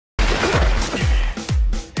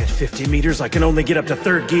50 meters, I can only get up to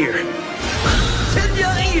third gear.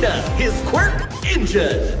 Ida, his quirk,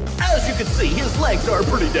 engine. As you can see, his legs are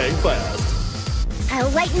pretty dang fast.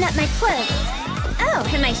 I'll lighten up my clothes. Oh,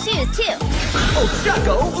 and my shoes, too.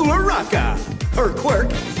 Ochako Uraraka. Her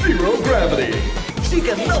quirk, zero gravity. She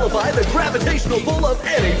can nullify the gravitational pull of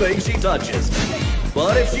anything she touches.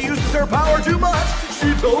 But if she uses her power too much,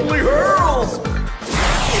 she totally hurls.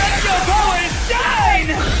 Let your powers shine!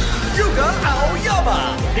 Yuka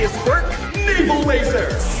Aoyama, his quirk, naval laser.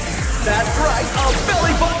 That's right, a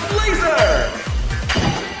belly button laser!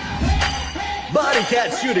 But he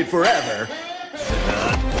can't shoot it forever.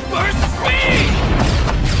 Burst speed!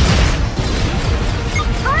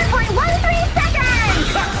 4.13 seconds!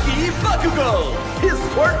 Katsuki Bakugo, his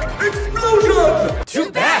quirk, explosion!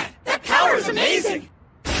 Too bad! That power is amazing!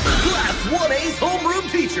 Class 1A's homeroom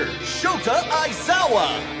teacher, Shota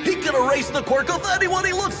Aisawa. He can erase the quirk of anyone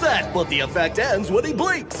he looks at, but the effect ends when he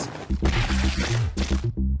blinks.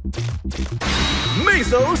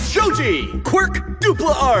 Meizo Shoji, quirk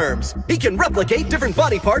Dupla Arms. He can replicate different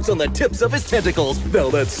body parts on the tips of his tentacles. Now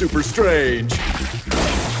that's super strange.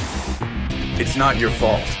 It's not your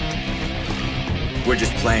fault. We're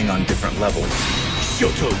just playing on different levels.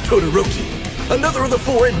 Shoto Todoroki, another of the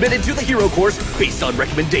 4 admitted to the hero course based on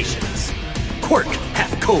recommendations. Quirk,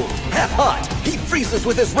 half cold, half hot. He freezes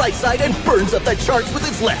with his right side and burns up the charts with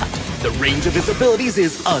his left. The range of his abilities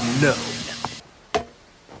is unknown.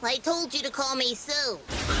 I told you to call me Sue.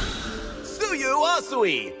 Tsuyu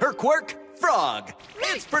Asui, her quirk, frog.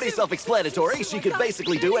 It's pretty self-explanatory. She can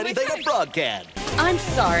basically do anything a frog can. I'm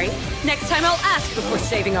sorry. Next time I'll ask before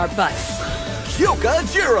shaving our butts. Kyoka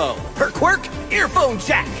Jiro, her quirk, earphone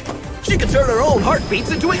jack. She can turn her own heartbeats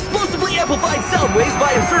into explosively amplified sound waves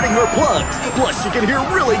by inserting her plugs. Plus, she can hear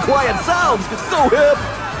really quiet sounds. So hip.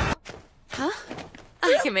 Huh?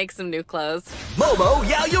 I can make some new clothes. Momo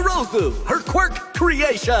Yaoyorozu, her quirk,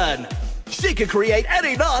 creation. She can create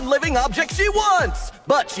any non-living object she wants.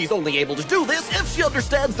 But she's only able to do this if she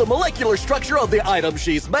understands the molecular structure of the item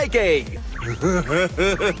she's making.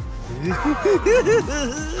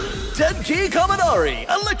 Tenki Kaminari,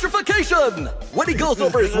 electrification! When he goes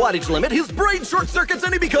over his wattage limit, his brain short circuits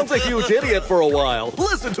and he becomes a huge idiot for a while.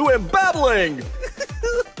 Listen to him babbling!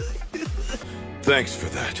 Thanks for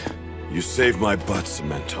that. You saved my butt,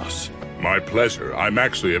 Cementos. My pleasure. I'm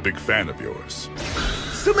actually a big fan of yours.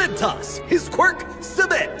 Cementos, his quirk,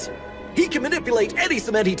 cement. He can manipulate any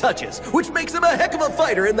cement he touches, which makes him a heck of a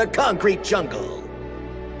fighter in the concrete jungle.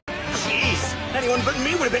 Jeez, anyone but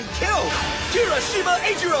me would have been killed! Kirishima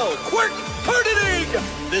Eiichiro, quirk, hardening!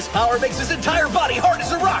 This power makes his entire body hard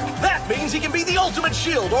as a rock. That means he can be the ultimate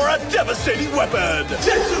shield or a devastating weapon.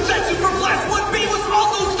 Tetsu from Class 1B was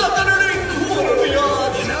also stuck underneath! What are the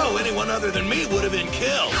odds? You know, anyone other than me would have been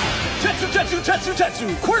killed.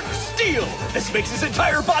 Tetsu, quirk, steel! This makes his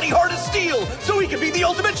entire body hard as steel, so he can be the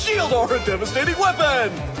ultimate shield or a devastating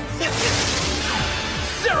weapon!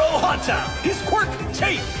 Zero Hanta, his quirk,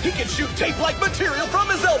 tape! He can shoot tape-like material from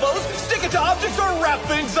his elbows, stick it to objects, or wrap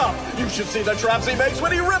things up! You should see the traps he makes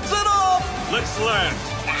when he rips it off! Let's land.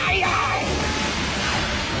 Aye, aye!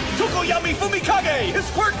 Tokoyami Fumikage, his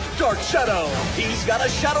quirk, Dark Shadow. He's got a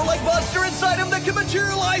shadow-like monster inside him that can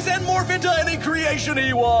materialize and morph into any creation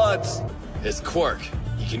he wants. His quirk,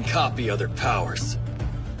 he can copy other powers.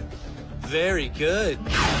 Very good.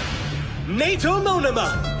 Nato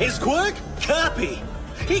Monoma, his quirk, copy.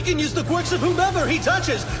 He can use the quirks of whomever he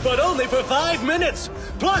touches, but only for 5 minutes.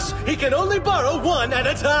 Plus, he can only borrow one at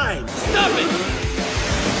a time. Stop it!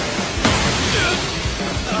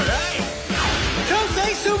 All right.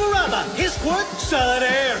 Kosei Subarama, his quirk, solid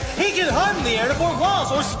air. He can harden the air to form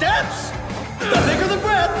walls or steps. The bigger the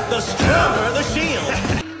breath, the stronger the shield.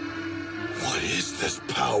 What is this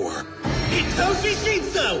power? Hitoshi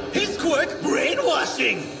Shinso, his quirk,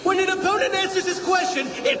 brainwashing. When an opponent answers his question,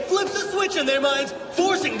 it flips a switch in their minds,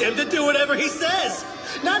 forcing them to do whatever he says.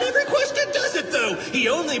 Not every question does it, though. He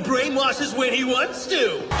only brainwashes when he wants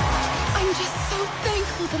to. I'm just so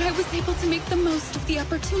thankful that I was able to make the most of the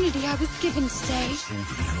opportunity I was given today.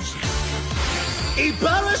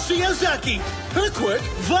 Ibara Shiozaki, her quirk,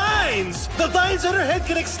 vines! The vines on her head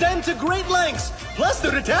can extend to great lengths. Plus,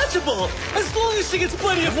 they're detachable. As long as she gets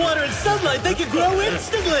plenty of water and sunlight, they can grow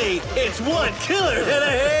instantly. It's one killer and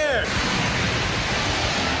a hair.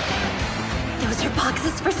 Those are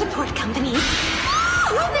boxes for support companies.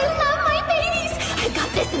 Oh, they love my babies! I've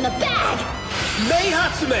got this in the bag! Mei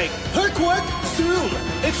Hatsume, her quirk, zoom.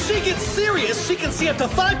 If she gets serious, she can see up to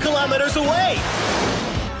 5 kilometers away.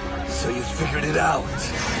 So you figured it out.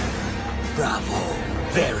 Bravo.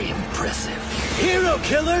 Very impressive. Hero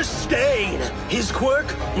Killer Stain. His quirk,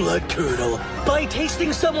 Blood Curdle. By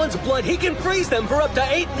tasting someone's blood, he can freeze them for up to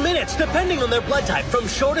 8 minutes, depending on their blood type. From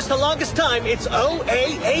shortest to longest time, it's O,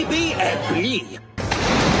 A, A, B, and B.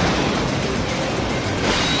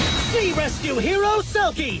 Sea Rescue Hero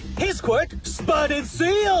Selkie. His quirk, Spotted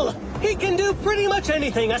Seal. He can do pretty much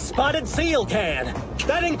anything a spotted seal can.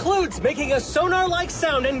 That includes making a sonar-like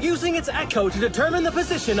sound and using its echo to determine the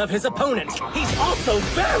position of his opponent. He's also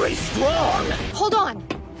very strong. Hold on.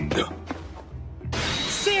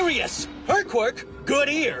 Sirius. Her quirk, Good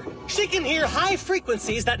Ear. She can hear high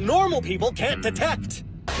frequencies that normal people can't detect.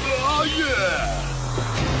 Oh, yeah!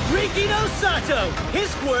 Riki no Sato.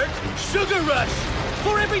 His quirk, Sugar Rush.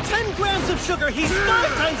 For every 10 grams of sugar, he's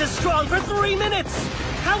 5 times as strong for 3 minutes.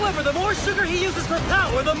 However, the more sugar he uses for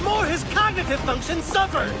power, the more his cognitive functions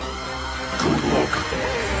suffer.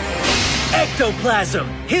 Ectoplasm.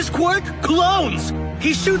 His quirk, Clones.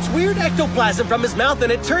 He shoots weird ectoplasm from his mouth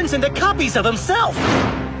and it turns into copies of himself.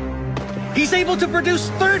 He's able to produce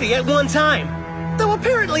 30 at one time. Though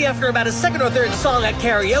apparently after about a second or third song at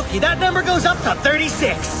karaoke, that number goes up to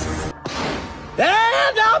 36.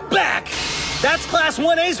 And I'm back! That's Class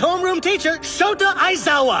 1A's homeroom teacher, Shota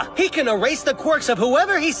Aizawa. He can erase the quirks of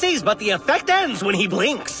whoever he sees, but the effect ends when he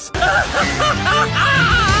blinks. Principal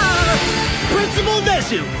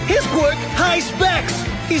Nezu. His quirk, High Specs.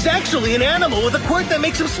 He's actually an animal with a quirk that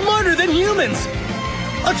makes him smarter than humans.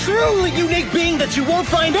 A truly unique being that you won't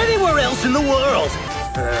find anywhere else in the world.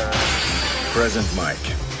 Present Mike.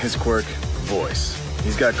 His quirk, Voice.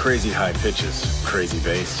 He's got crazy high pitches, crazy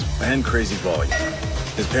bass, and crazy volume.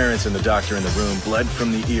 His parents and the doctor in the room bled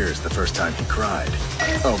from the ears the first time he cried.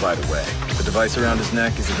 Oh, by the way, the device around his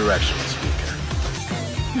neck is a directional speaker.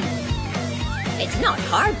 It's not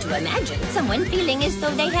hard to imagine someone feeling as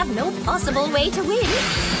though they have no possible way to win.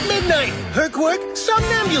 Midnight. Her quirk,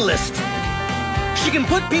 Somnambulist. She can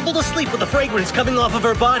put people to sleep with the fragrance coming off of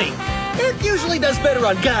her body. It usually does better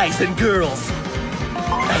on guys than girls.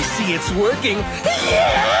 I see it's working.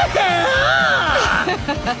 Yeah!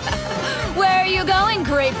 Where are you going,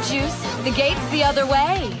 Grape Juice? The gate's the other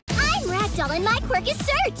way. I'm Ragdoll and my quirk is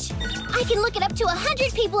Search. I can look at up to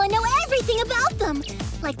 100 people and know everything about them,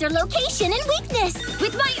 like their location and weakness.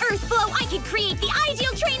 With my Earth Flow, I can create the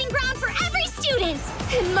ideal training ground for every student.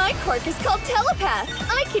 And my quirk is called Telepath.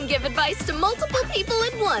 I can give advice to multiple people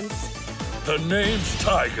at once. The name's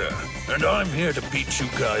Tiger, and I'm here to beat you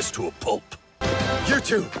guys to a pulp. You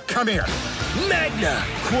two, come here. Magna.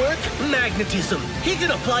 Quirk, Magnetism. He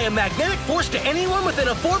can apply a magnetic force to anyone within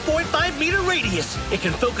a 4.5-meter radius. It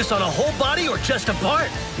can focus on a whole body or just a part.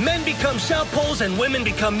 Men become South Poles and women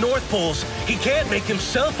become North Poles. He can't make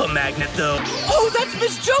himself a magnet, though. Oh, that's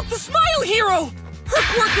Miss Joke, the Smile Hero! Her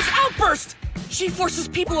quirk is Outburst! She forces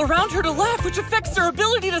people around her to laugh, which affects their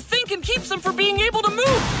ability to think and keeps them from being able to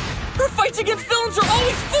move. Her fights against villains are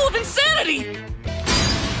always full of insanity!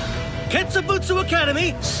 Ketsubutsu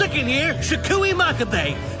Academy, 2nd year, Shikui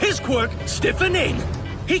Makabe. His quirk, Stiffening.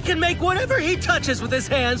 He can make whatever he touches with his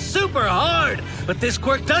hands super hard, but this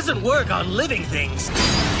quirk doesn't work on living things.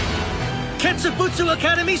 Ketsubutsu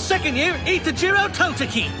Academy, 2nd year, Itajiro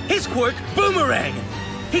Toteki. His quirk, Boomerang.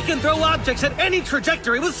 He can throw objects at any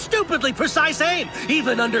trajectory with stupidly precise aim,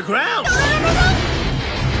 even underground.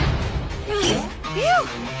 Phew,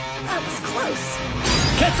 that was close.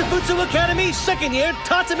 Ketsubutsu Academy, 2nd year,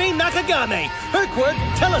 Tatami Nakagame. Her quirk,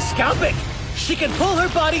 Telescopic. She can pull her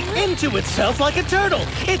body into itself like a turtle.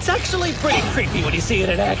 It's actually pretty creepy when you see it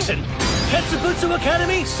in action. Ketsubutsu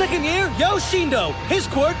Academy, 2nd year, Yoshindo. His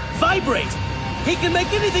quirk, Vibrate. He can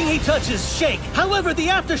make anything he touches shake. However, the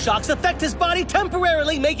aftershocks affect his body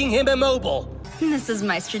temporarily, making him immobile. This is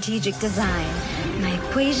my strategic design. My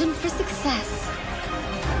equation for success.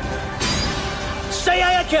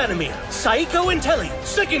 Seiyai Academy, Saiko Intelli,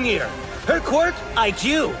 2nd year. Her quirk,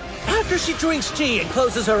 IQ. After she drinks tea and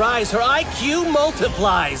closes her eyes, her IQ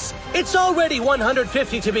multiplies. It's already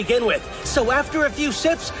 150 to begin with, so after a few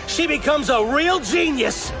sips, she becomes a real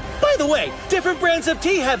genius. By the way, different brands of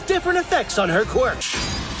tea have different effects on her quirk.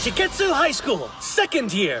 Shiketsu High School,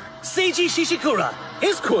 2nd year, Seiji Shishikura.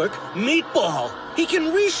 His quirk, Meatball. He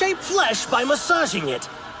can reshape flesh by massaging it.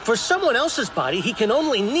 For someone else's body, he can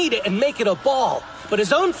only knead it and make it a ball, but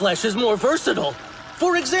his own flesh is more versatile.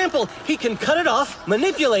 For example, he can cut it off,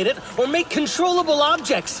 manipulate it, or make controllable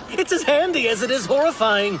objects. It's as handy as it is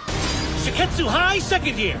horrifying. Shiketsu High,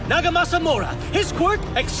 2nd year, Nagamasa Mora. His quirk,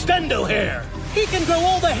 Extendo Hair. He can grow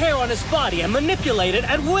all the hair on his body and manipulate it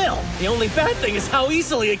at will. The only bad thing is how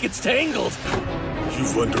easily it gets tangled.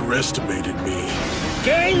 You've underestimated me.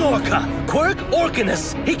 Gang Orca, Quirk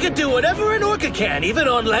Orcanus. He can do whatever an Orca can, even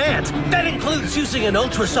on land. That includes using an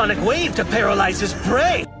ultrasonic wave to paralyze his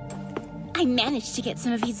prey. I managed to get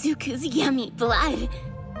some of Izuku's yummy blood.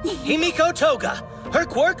 Himiko Toga, her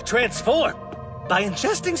quirk Transform. By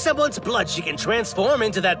ingesting someone's blood, she can transform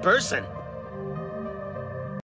into that person.